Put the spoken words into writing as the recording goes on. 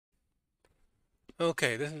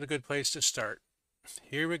Okay, this is a good place to start.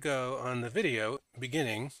 Here we go on the video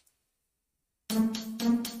beginning.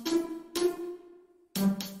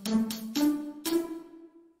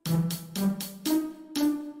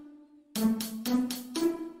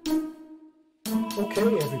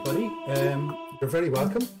 Okay, everybody, you're very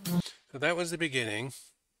welcome. So that was the beginning.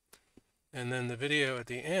 And then the video at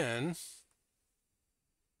the end.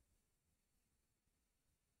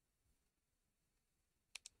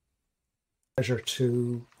 Pleasure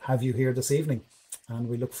to have you here this evening, and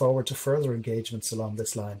we look forward to further engagements along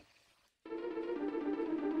this line.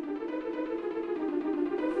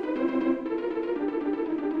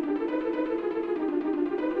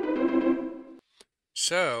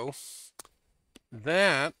 So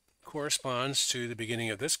that corresponds to the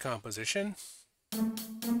beginning of this composition.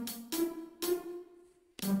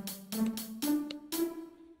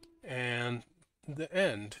 And the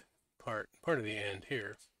end part of the end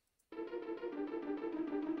here.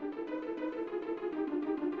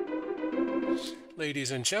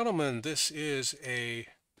 Ladies and gentlemen, this is a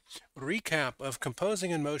recap of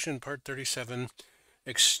Composing in Motion Part 37,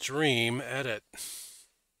 Extreme Edit.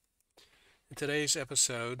 In today's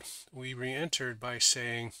episode, we re-entered by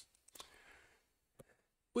saying,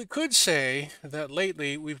 we could say that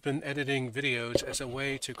lately we've been editing videos as a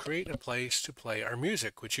way to create a place to play our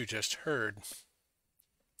music, which you just heard.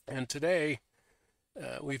 And today,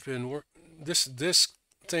 this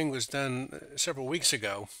thing was done several weeks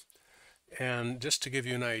ago. And just to give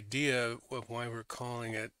you an idea of why we're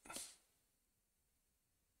calling it,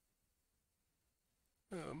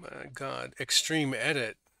 oh my God, Extreme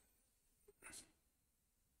Edit.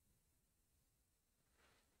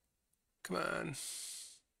 Come on.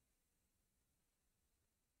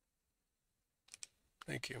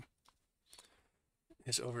 Thank you.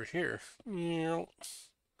 Is over here.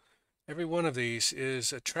 Every one of these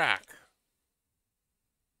is a track.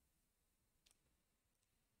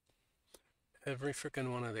 Every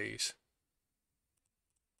frickin' one of these.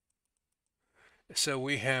 So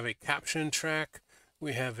we have a caption track.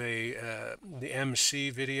 We have the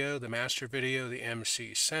MC video, the master video, the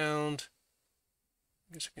MC sound.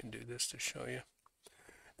 I guess I can do this to show you.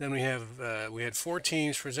 Then we had 4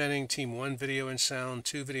 teams presenting. Team 1 video and sound,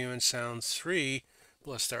 2 video and sound, 3,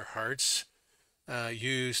 bless their hearts,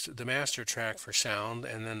 used the master track for sound,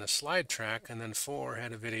 and then the slide track, and then 4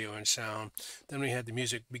 had a video and sound. Then we had the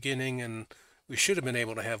music beginning, and we should have been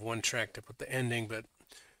able to have 1 track to put the ending, but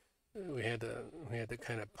we had to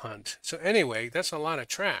kind of punt. So anyway, that's a lot of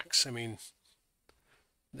tracks. I mean,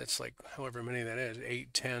 that's like however many that is,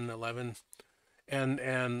 8, 10, 11,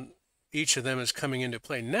 and each of them is coming into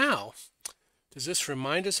play. Now, does this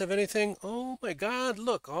remind us of anything? Oh my God,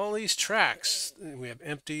 look, all these tracks. We have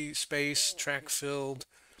empty space, track filled,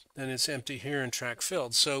 then it's empty here and track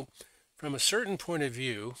filled. So from a certain point of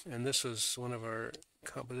view, and this was one of our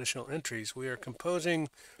compositional entries, we are composing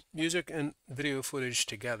music and video footage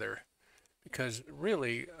together because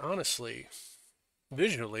really, honestly,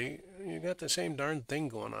 visually, you got the same darn thing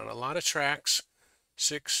going on. A lot of tracks,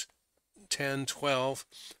 6, 10, 12,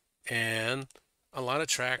 and a lot of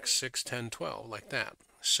tracks 6, 10, 12, like that.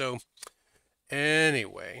 So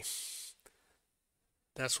anyway,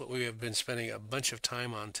 that's what we have been spending a bunch of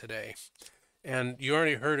time on today. And you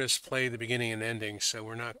already heard us play the beginning and ending, so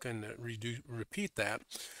we're not going to repeat that.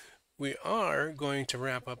 We are going to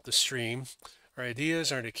wrap up the stream. Our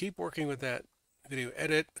ideas are to keep working with that video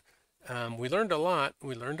edit. We learned a lot.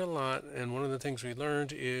 And one of the things we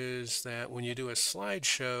learned is that when you do a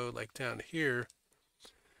slideshow like down here,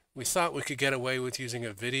 we thought we could get away with using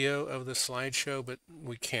a video of the slideshow, but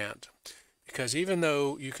we can't. Because even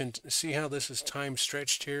though you can see how this is time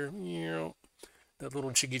stretched here, that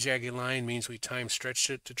little jiggy-jaggy line means we time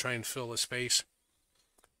stretched it to try and fill the space.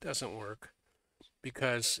 Doesn't work.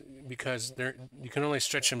 Because you can only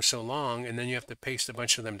stretch them so long, and then you have to paste a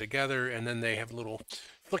bunch of them together, and then they have little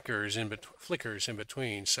flickers in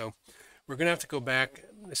between. So we're going to have to go back.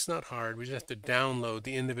 It's not hard. We just have to download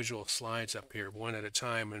the individual slides up here one at a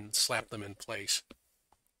time and slap them in place.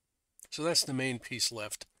 So that's the main piece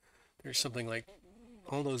left. There's something like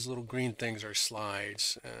all those little green things are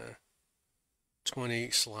slides, 20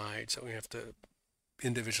 slides that we have to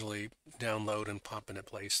individually download and pop into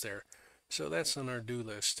place there. So that's on our do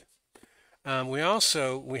list. We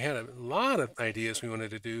had a lot of ideas we wanted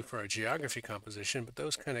to do for our geography composition, but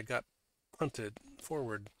those kind of got punted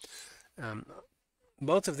forward.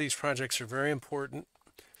 Both of these projects are very important,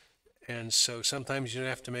 and so sometimes you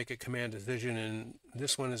have to make a command decision, and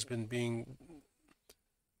this one has been being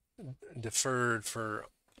deferred for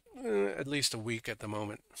at least a week at the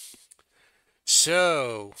moment.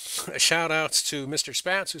 So, shout outs to Mr.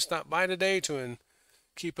 Spatz who stopped by today to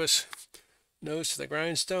keep us nose to the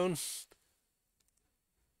grindstone.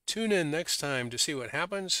 Tune in next time to see what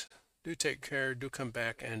happens. Do take care, do come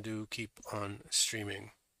back, and do keep on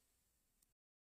streaming.